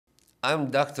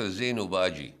I'm Dr. Zein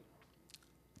Obagi.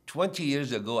 20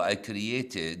 years ago, I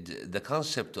created the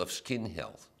concept of skin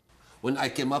health. When I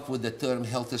came up with the term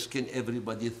healthy skin,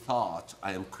 everybody thought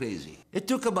I am crazy. It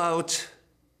took about,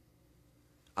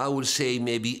 I would say,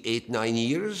 maybe 8-9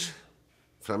 years,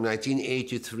 from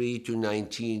 1983 to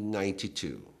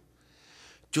 1992,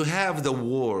 to have the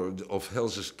word of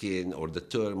healthy skin, or the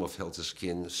term of healthy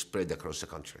skin, spread across the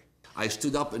country. I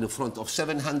stood up in front of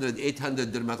 700,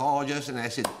 800 dermatologists and I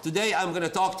said, today I'm going to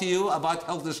talk to you about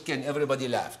healthy skin. Everybody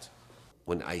laughed.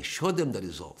 When I showed them the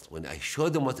results, when I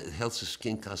showed them what a healthy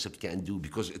skin concept can do,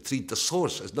 because it treats the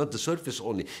source, it's not the surface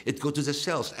only. It goes to the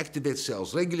cells, activates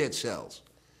cells, regulates cells.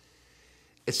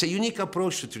 It's a unique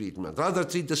approach to treatment. Rather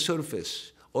treat the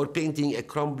surface or painting a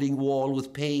crumbling wall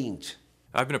with paint.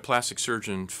 I've been a plastic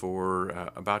surgeon for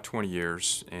about 20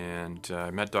 years, and I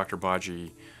met Dr.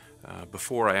 Obagi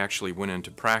before I actually went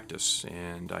into practice,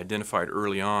 and identified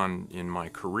early on in my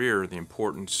career the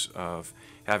importance of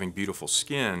having beautiful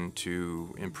skin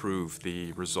to improve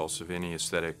the results of any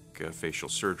aesthetic facial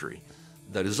surgery.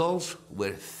 The results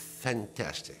were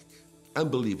fantastic,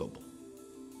 unbelievable.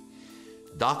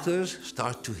 Doctors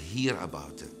start to hear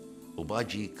about the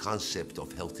Obagi concept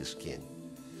of healthy skin,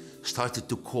 started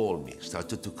to call me,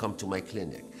 started to come to my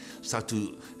clinic, started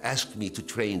to ask me to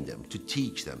train them, to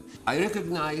teach them. I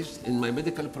recognized in my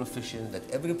medical profession that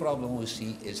every problem we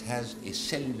see has a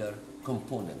cellular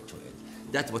component to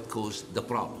it. That's what caused the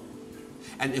problem.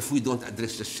 And if we don't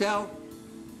address the cell,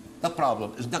 the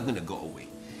problem is not going to go away.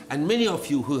 And many of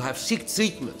you who have sought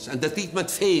treatments and the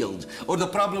treatment failed or the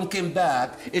problem came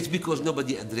back, it's because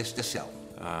nobody addressed the cell.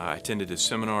 I attended his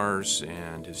seminars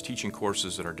and his teaching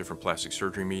courses at our different plastic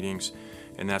surgery meetings,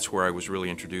 and that's where I was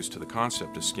really introduced to the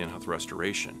concept of skin health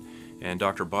restoration. And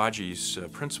Dr. Obagi's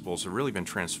principles have really been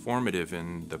transformative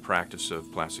in the practice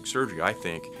of plastic surgery, I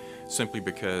think, simply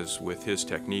because with his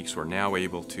techniques we're now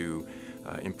able to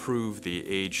improve the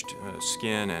aged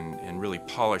skin and really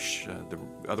polish the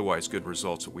otherwise good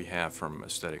results that we have from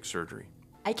aesthetic surgery.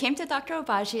 I came to Dr.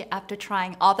 Obagi after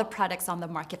trying all the products on the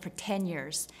market for 10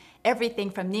 years. Everything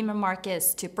from Neiman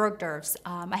Marcus to Bergdorf's.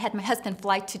 I had my husband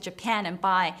fly to Japan and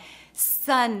buy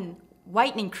sun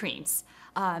whitening creams.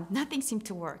 Nothing seemed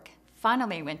to work.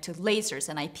 Finally, I went to lasers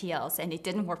and IPLs, and it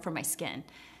didn't work for my skin.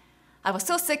 I was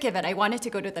so sick of it, I wanted to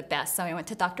go to the best, so I went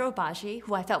to Dr. Obagi,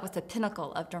 who I felt was the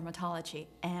pinnacle of dermatology,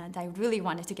 and I really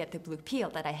wanted to get the blue peel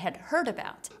that I had heard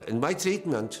about. In my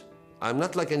treatment, I'm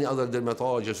not like any other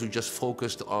dermatologist who just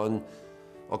focused on,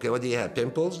 okay, what do you have?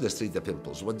 Pimples? Let's treat the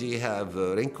pimples. What do you have?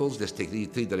 Wrinkles? Let's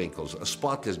treat the wrinkles. A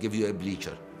spot? Let's give you a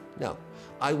bleacher. No,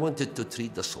 I wanted to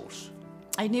treat the source.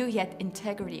 I knew he had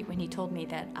integrity when he told me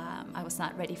that I was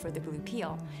not ready for the blue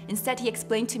peel. Instead, he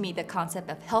explained to me the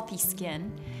concept of healthy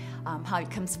skin, how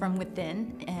it comes from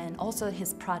within, and also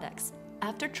his products.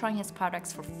 After trying his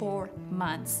products for 4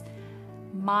 months,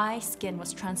 my skin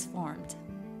was transformed.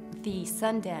 The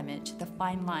sun damage, the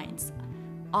fine lines,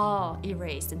 all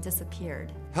erased and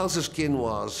disappeared. Healthy skin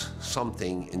was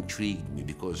something intrigued me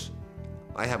because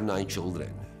I have 9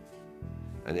 children.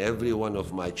 And every one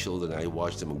of my children, I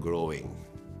watch them growing.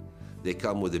 They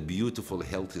come with a beautiful,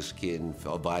 healthy skin,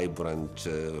 vibrant,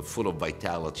 full of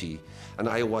vitality. And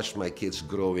I watch my kids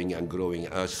growing and growing.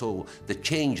 I saw the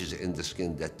changes in the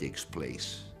skin that takes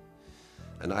place.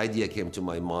 An idea came to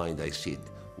my mind. I said,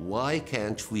 why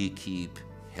can't we keep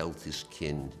healthy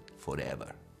skin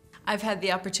forever? I've had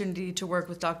the opportunity to work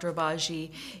with Dr.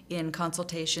 Obagi in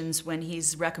consultations when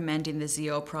he's recommending the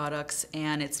ZO products,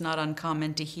 and it's not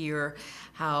uncommon to hear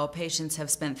how patients have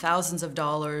spent thousands of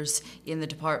dollars in the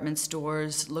department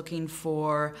stores looking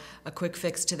for a quick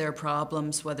fix to their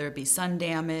problems, whether it be sun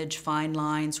damage, fine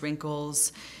lines,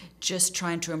 wrinkles, just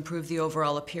trying to improve the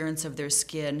overall appearance of their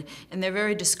skin, and they're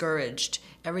very discouraged.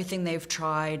 Everything they've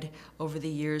tried over the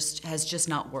years has just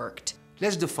not worked.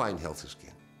 Let's define healthy skin.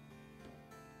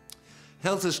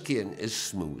 Healthy skin is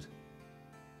smooth.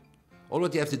 All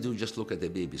what you have to do is just look at the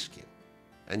baby skin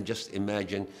and just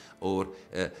imagine or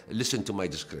listen to my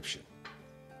description.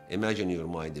 Imagine in your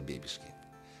mind the baby skin.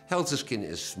 Healthy skin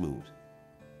is smooth,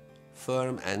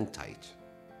 firm and tight,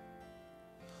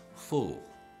 full,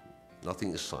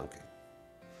 nothing is sunken,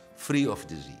 free of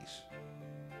disease,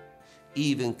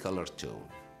 even color tone,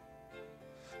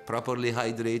 properly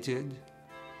hydrated,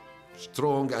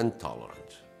 strong and tolerant.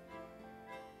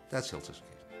 That's healthy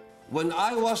skin. When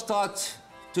I was taught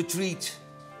to treat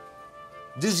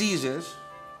diseases,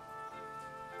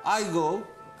 I go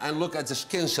and look at the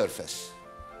skin surface.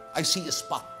 I see a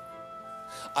spot.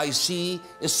 I see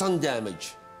a sun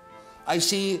damage. I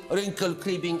see a wrinkle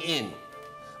creeping in.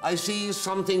 I see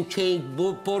something change,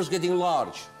 pores getting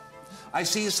large. I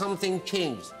see something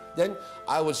changed. then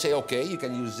I would say, okay, you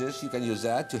can use this, you can use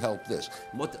that to help this.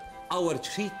 What our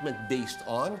treatment based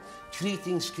on?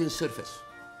 Treating skin surface.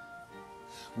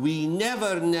 We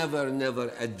never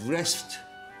addressed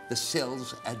the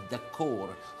cells at the core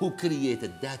who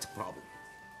created that problem.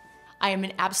 I am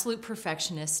an absolute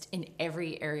perfectionist in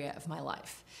every area of my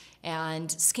life. And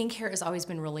skincare has always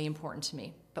been really important to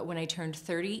me. But when I turned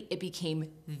 30, it became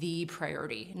the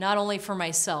priority, not only for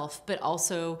myself, but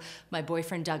also my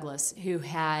boyfriend Douglas, who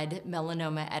had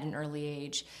melanoma at an early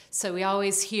age. So we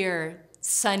always hear,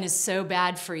 sun is so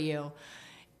bad for you.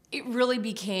 It really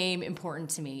became important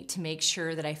to me to make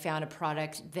sure that I found a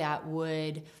product that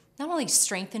would not only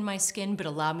strengthen my skin, but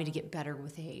allow me to get better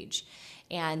with age.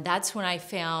 And that's when I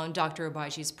found Dr.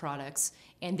 Obagi's products,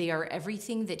 and they are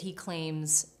everything that he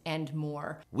claims and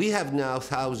more. We have now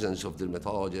thousands of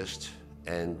dermatologists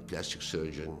and plastic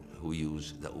surgeons who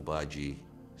use the Obagi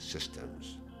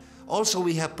systems. Also,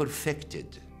 we have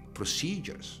perfected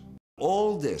procedures.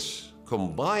 All this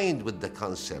combined with the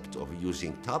concept of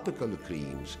using topical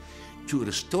creams to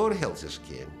restore healthy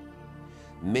skin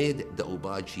made the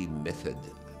Obagi method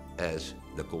as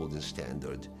the golden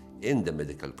standard in the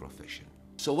medical profession.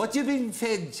 So what you've been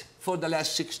fed for the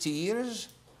last 60 years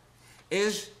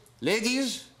is,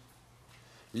 ladies,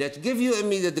 let's give you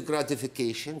immediate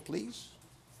gratification, please.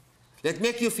 Let's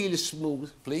make you feel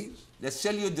smooth, please. Let's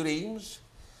sell you dreams.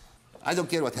 I don't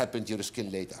care what happened to your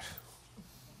skin later.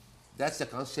 That's the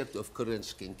concept of current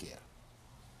skincare.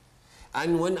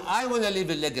 And when I want to leave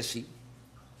a legacy,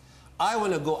 I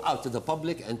want to go out to the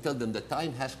public and tell them the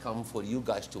time has come for you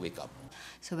guys to wake up.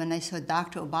 So when I saw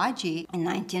Dr. Obagi in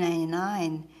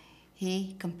 1999,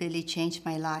 he completely changed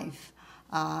my life.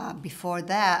 Before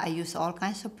that, I used all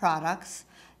kinds of products.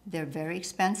 They're very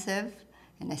expensive,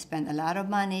 and I spent a lot of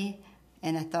money,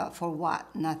 and I thought, for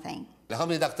what? Nothing. How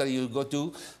many doctors you go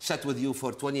to sat with you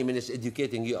for 20 minutes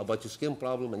educating you about your skin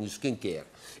problem and your skin care?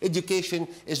 Education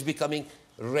is becoming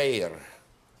rare.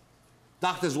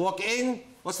 Doctors walk in,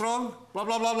 what's wrong? Blah,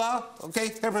 blah, blah, blah.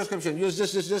 Okay, hair prescription, use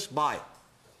this, buy.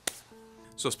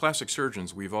 So as plastic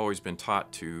surgeons, we've always been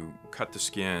taught to cut the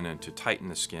skin and to tighten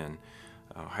the skin.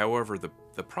 However,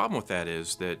 the problem with that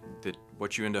is that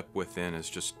what you end up with then is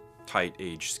just tight,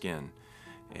 aged skin.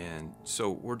 And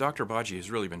so where Dr. Obagi has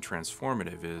really been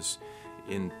transformative is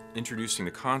in introducing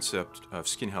the concept of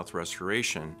skin health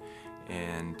restoration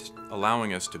and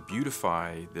allowing us to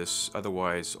beautify this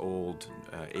otherwise old,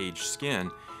 aged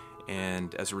skin.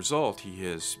 And as a result, he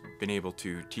has been able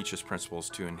to teach us principles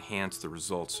to enhance the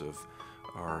results of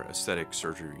our aesthetic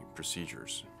surgery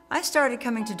procedures. I started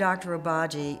coming to Dr.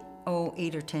 Obagi,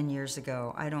 8 or 10 years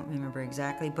ago. I don't remember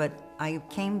exactly, but I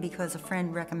came because a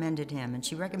friend recommended him, and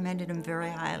she recommended him very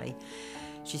highly.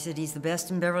 She said he's the best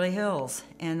in Beverly Hills,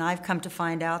 and I've come to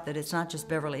find out that it's not just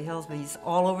Beverly Hills, but he's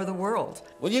all over the world.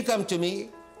 When you come to me,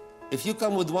 if you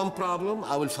come with one problem,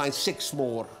 I will find 6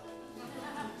 more.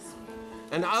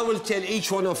 And I will tell each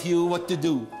one of you what to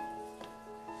do.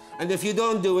 And if you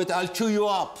don't do it, I'll chew you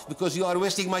up because you are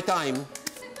wasting my time.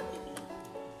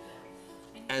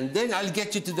 And then I'll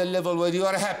get you to the level where you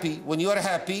are happy. When you are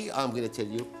happy, I'm going to tell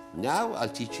you, now I'll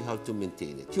teach you how to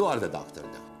maintain it. You are the doctor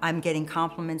now. I'm getting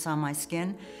compliments on my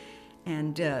skin,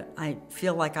 and I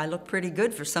feel like I look pretty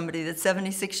good for somebody that's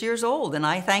 76 years old, and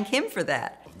I thank him for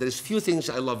that. There's few things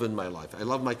I love in my life. I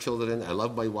love my children, I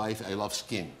love my wife, I love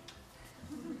skin.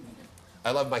 I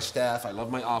love my staff, I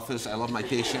love my office, I love my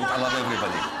patient, I love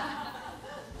everybody.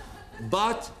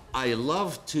 But I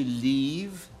love to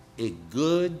leave a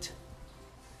good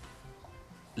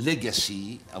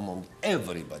legacy among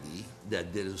everybody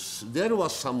that there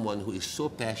was someone who is so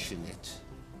passionate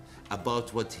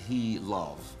about what he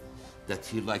loved that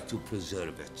he liked to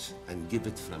preserve it and give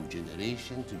it from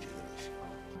generation to generation.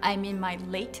 I'm in my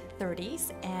late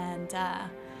 30s, and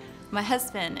my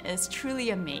husband is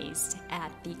truly amazed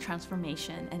at the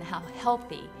transformation and how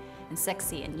healthy and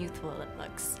sexy and youthful it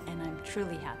looks, and I'm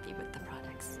truly happy with the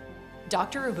products.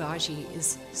 Dr. Obagi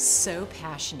is so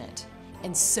passionate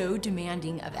and so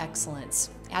demanding of excellence,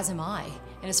 as am I.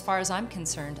 And as far as I'm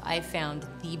concerned, I've found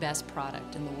the best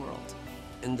product in the world.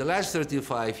 In the last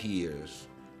 35 years,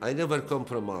 I never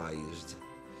compromised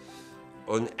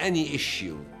on any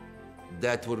issue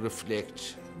that would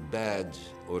reflect bad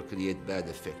or create bad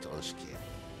effect on skin.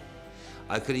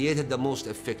 I created the most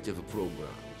effective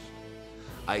programs.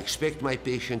 I expect my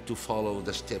patient to follow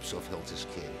the steps of healthy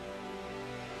skin.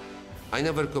 I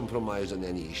never compromise on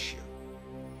any issue.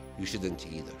 You shouldn't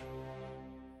either.